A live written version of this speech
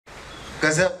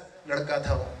गजब लड़का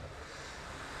था वो।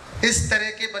 इस तरह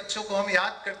के बच्चों को हम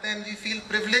याद करते हैं, we feel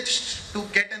privileged to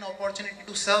get an opportunity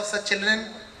to serve such children।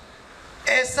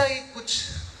 ऐसा ही कुछ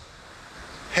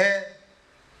है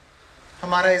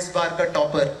हमारा इस बार का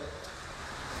topper.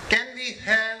 Can we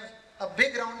have a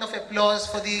big round of applause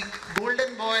for the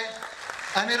golden boy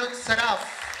Anirudha Saraf?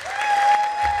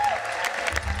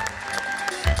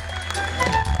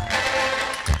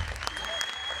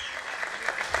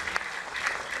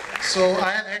 So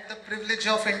I have had the privilege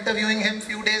of interviewing him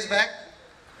few days back,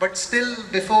 but still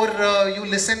before you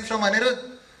listen from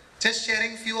Anirudha, just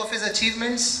sharing few of his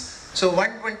achievements. So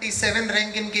 127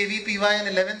 rank in KVPY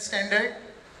in 11th standard,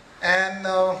 and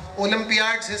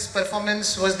Olympiads his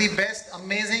performance was the best,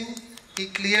 amazing. He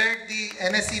cleared the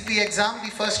NSEP exam,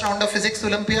 the first round of physics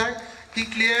Olympiad. He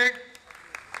cleared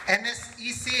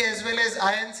NSEC as well as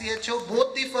INCHO,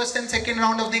 both the first and second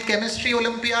round of the chemistry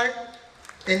Olympiad.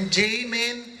 In JEE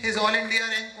main, his all India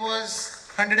rank was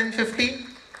 150,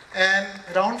 and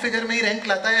round figure में ही rank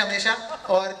लाता है हमेशा.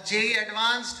 और JEE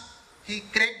Advanced, he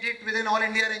cracked it with an all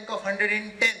India rank of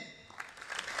 110.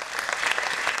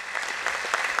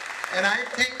 And I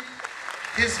think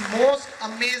his most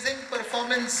amazing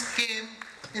performance came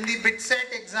in the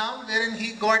BITSAT exam, wherein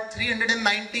he got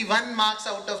 391 marks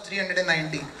out of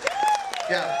 390.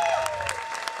 Yeah.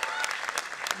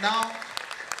 Now,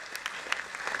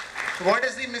 what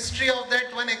is the mystery of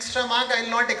that one extra mark? I'll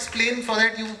not explain. For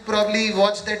that, you probably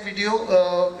watched that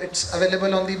video. It's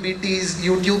available on the BT's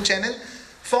YouTube channel.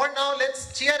 For now,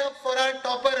 let's cheer up for our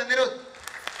topper, Anirudha.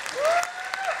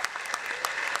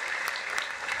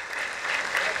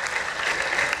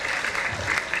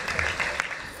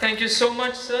 Thank you so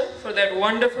much, sir, for that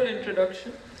wonderful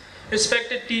introduction.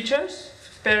 Respected teachers,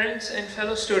 parents, and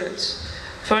fellow students.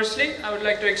 Firstly, I would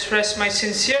like to express my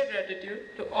sincere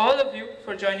gratitude to all of you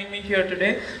for joining me here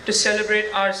today to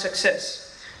celebrate our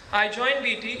success. I joined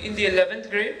BT in the 11th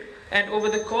grade, and over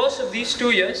the course of these 2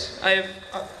 years, I have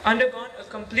undergone a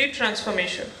complete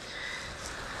transformation.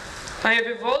 I have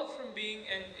evolved from being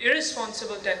an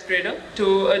irresponsible 10th grader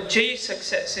to a JEE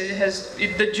success.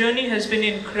 The journey has been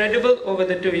incredible over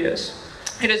the 2 years.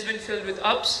 It has been filled with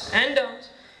ups and downs,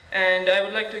 and I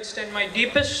would like to extend my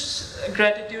deepest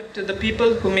gratitude to the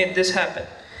people who made this happen.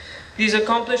 These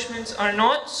accomplishments are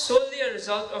not solely a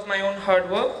result of my own hard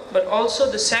work, but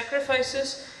also the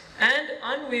sacrifices and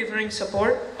unwavering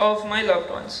support of my loved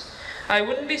ones. I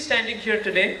wouldn't be standing here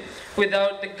today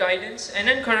without the guidance and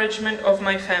encouragement of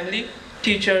my family,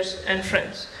 teachers, and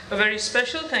friends. A very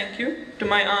special thank you to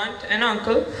my aunt and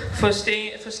uncle for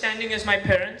standing as my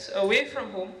parents away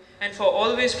from home and for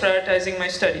always prioritizing my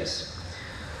studies.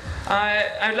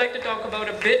 I'd like to talk about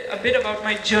a bit about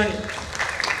my journey.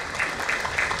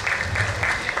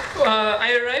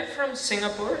 I arrived from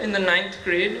Singapore in the 9th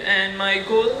grade, and I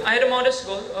had a modest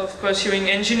goal of pursuing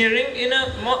engineering in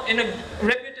a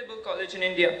reputable college in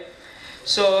India.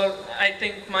 So I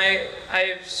think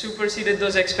I've superseded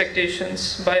those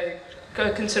expectations by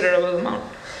a considerable amount.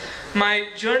 My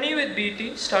journey with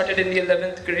BT started in the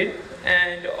 11th grade,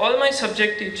 and all my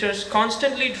subject teachers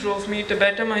constantly drove me to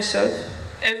better myself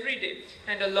every day,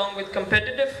 and along with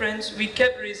competitive friends, we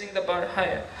kept raising the bar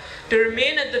higher. To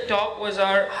remain at the top was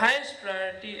our highest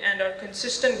priority and our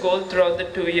consistent goal throughout the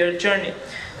 2-year journey.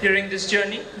 During this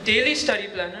journey, daily study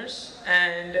planners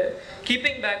and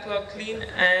keeping backlog clean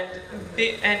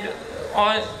and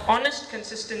honest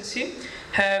consistency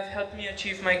have helped me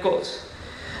achieve my goals.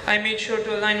 I made sure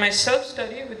to align my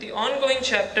self-study with the ongoing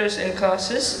chapters in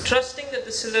classes, trusting that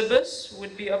the syllabus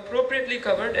would be appropriately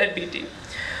covered at BT.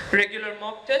 Regular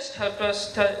mock tests help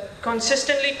us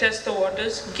consistently test the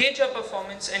waters, gauge our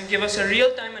performance, and give us a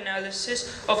real-time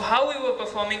analysis of how we were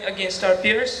performing against our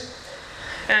peers.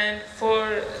 And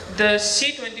for the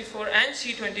C24 and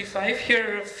C25,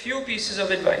 here are a few pieces of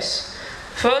advice.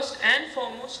 First and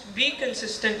foremost, be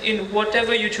consistent in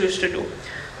whatever you choose to do.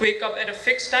 Wake up at a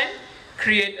fixed time,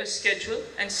 create a schedule,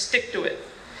 and stick to it.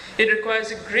 It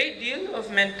requires a great deal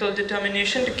of mental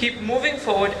determination to keep moving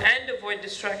forward and avoid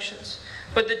distractions.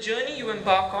 But the journey you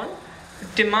embark on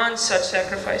demands such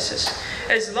sacrifices.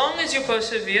 As long as you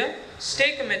persevere,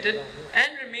 stay committed, and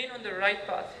remain on the right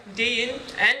path, day in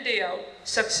and day out,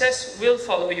 success will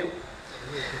follow you.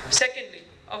 Secondly,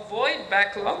 avoid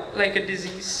backlog like a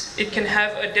disease. It can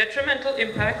have a detrimental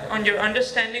impact on your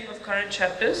understanding of current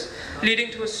chapters,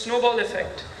 leading to a snowball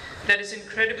effect that is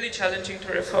incredibly challenging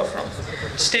to refer from.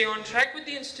 Stay on track with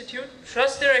the institute,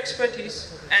 trust their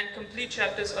expertise, and complete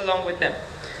chapters along with them.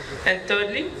 And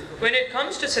thirdly, when it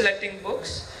comes to selecting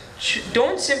books,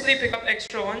 Don't simply pick up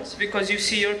extra ones because you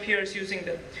see your peers using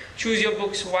them. Choose your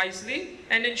books wisely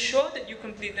and ensure that you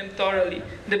complete them thoroughly.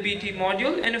 The BT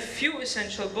module and a few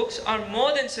essential books are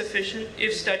more than sufficient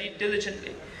if studied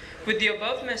diligently. With the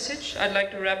above message, I'd like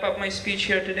to wrap up my speech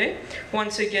here today.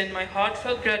 Once again, my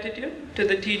heartfelt gratitude to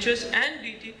the teachers and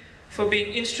BT for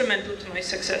being instrumental to my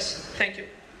success. Thank you.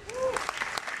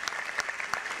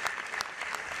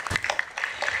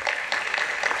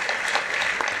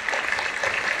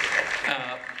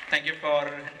 Thank you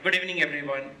good evening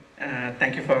everyone.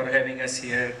 Thank you for having us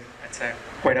here. It's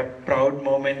quite a proud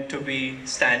moment to be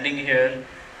standing here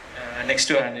next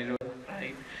to Anirudha.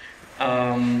 Right?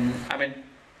 I mean,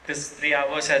 this 3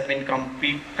 hours has been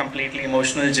completely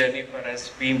emotional journey for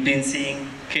us. We've been seeing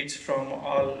kids from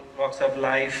all walks of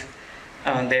life,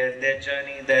 their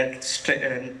journey, their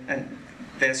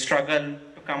struggle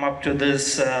to come up to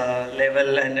this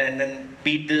level and then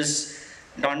beat this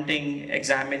daunting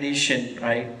examination,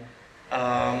 right?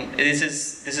 This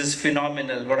is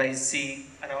phenomenal. What I see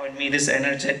around me, this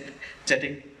energetic,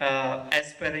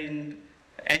 aspiring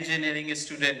engineering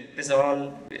student, this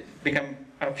all become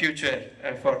a future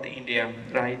for the India,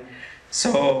 right?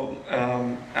 So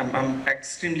I'm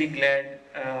extremely glad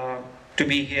to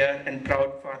be here and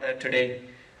proud father today.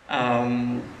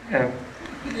 No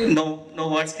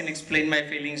words can explain my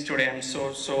feelings today. I'm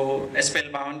so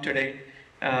spellbound today.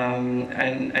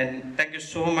 And thank you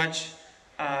so much.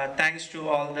 Thanks to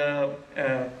all the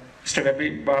Mr.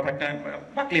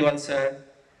 Bakliwal sir,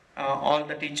 all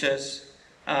the teachers,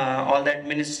 all the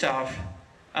admin staff,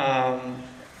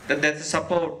 the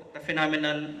support, the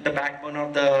phenomenal, the backbone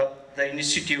of the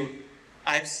institute.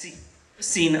 I've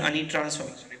seen Ani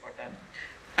transforming. Sorry about that.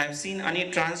 I've seen Ani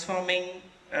transforming,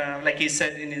 like he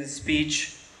said in his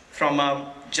speech, from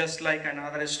just like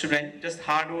another student, just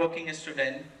hardworking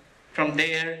student, from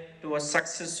there to a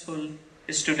successful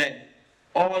student,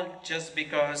 all just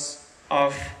because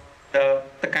of the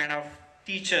kind of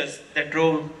teachers that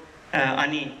drove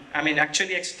Ani. I mean,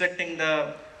 actually extracting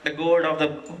the gold out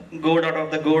of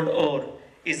the gold ore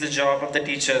is the job of the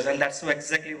teachers, and that's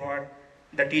exactly what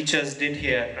the teachers did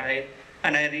here, right?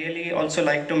 And I really also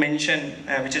like to mention,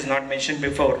 which is not mentioned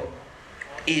before,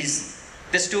 is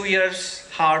this 2 years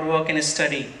hard work and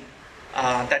study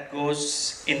that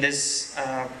goes in this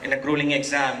in a grueling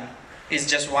exam is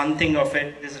just one thing of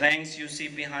it. These ranks you see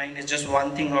behind is just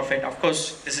one thing of it. Of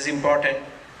course, this is important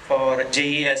for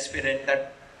JEE aspirant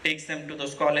that takes them to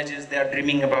those colleges they are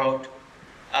dreaming about.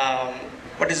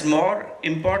 What is more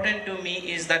important to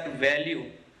me is that value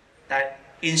that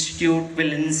institute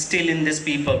will instill in these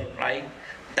people, right?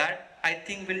 That I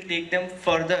think will take them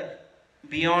further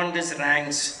beyond these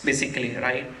ranks, basically,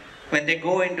 right? When they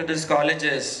go into these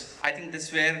colleges, I think this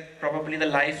is where probably the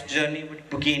life journey would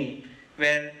begin,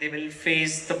 where they will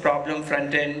face the problem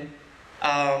front end,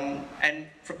 and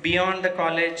beyond the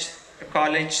college, the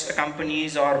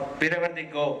companies, or wherever they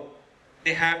go,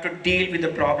 they have to deal with the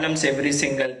problems every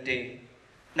single day.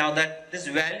 Now that this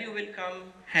value will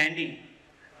come handy,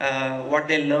 what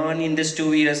they learn in these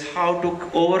 2 years, how to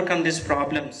overcome these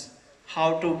problems,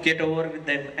 how to get over with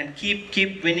them and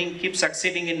keep winning, keep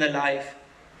succeeding in the life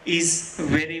is a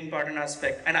very important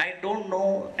aspect. And I don't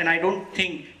know, and I don't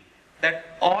think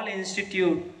that all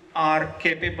institutes are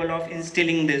capable of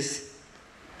instilling this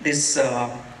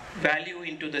value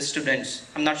into the students.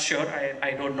 I'm not sure,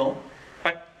 I don't know.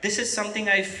 But this is something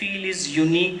I feel is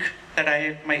unique, that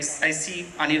I see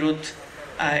Anirudha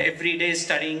every day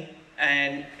studying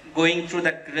and going through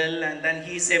that grill, and then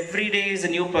he's every day is a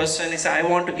new person. He says, I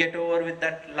want to get over with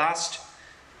that last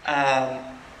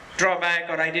drawback,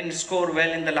 or I didn't score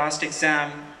well in the last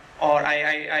exam, or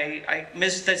I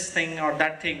missed this thing or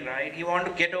that thing, right? He wants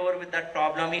to get over with that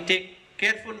problem. He take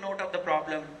careful note of the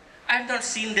problem. I have not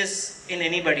seen this in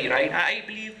anybody, right? I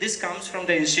believe this comes from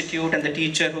the institute and the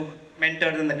teacher who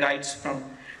mentors and the guides from.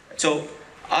 So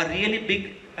a really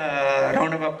big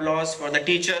round of applause for the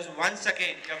teachers. Once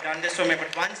again, you have done this for me,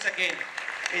 but once again,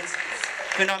 it's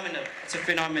phenomenal. It's a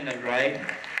phenomenal, right?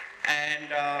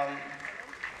 And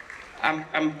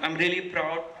I'm really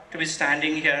proud to be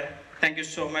standing here. Thank you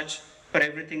so much for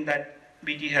everything that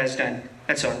BT has done.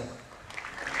 That's all.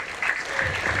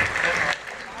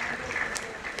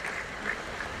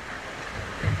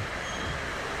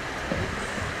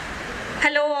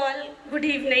 Hello all, good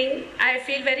evening. I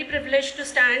feel very privileged to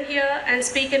stand here and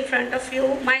speak in front of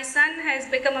you. My son has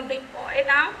become a big boy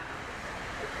now.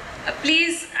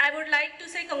 Please, I would like to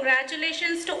say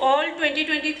congratulations to all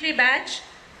 2023 batch.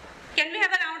 Can we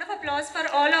have a round of applause for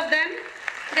all of them?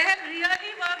 They have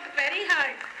really worked very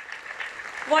hard.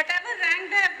 Whatever rank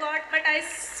they have got, but I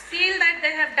feel that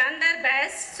they have done their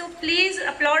best. So please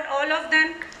applaud all of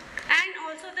them.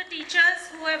 also the teachers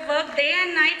who have worked day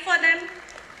and night for them,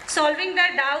 solving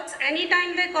their doubts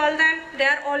anytime they call them. They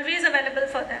are always available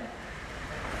for them.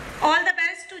 All the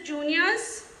best to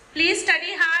juniors. Please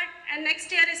study hard, and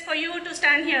next year is for you to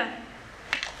stand here.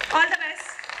 All the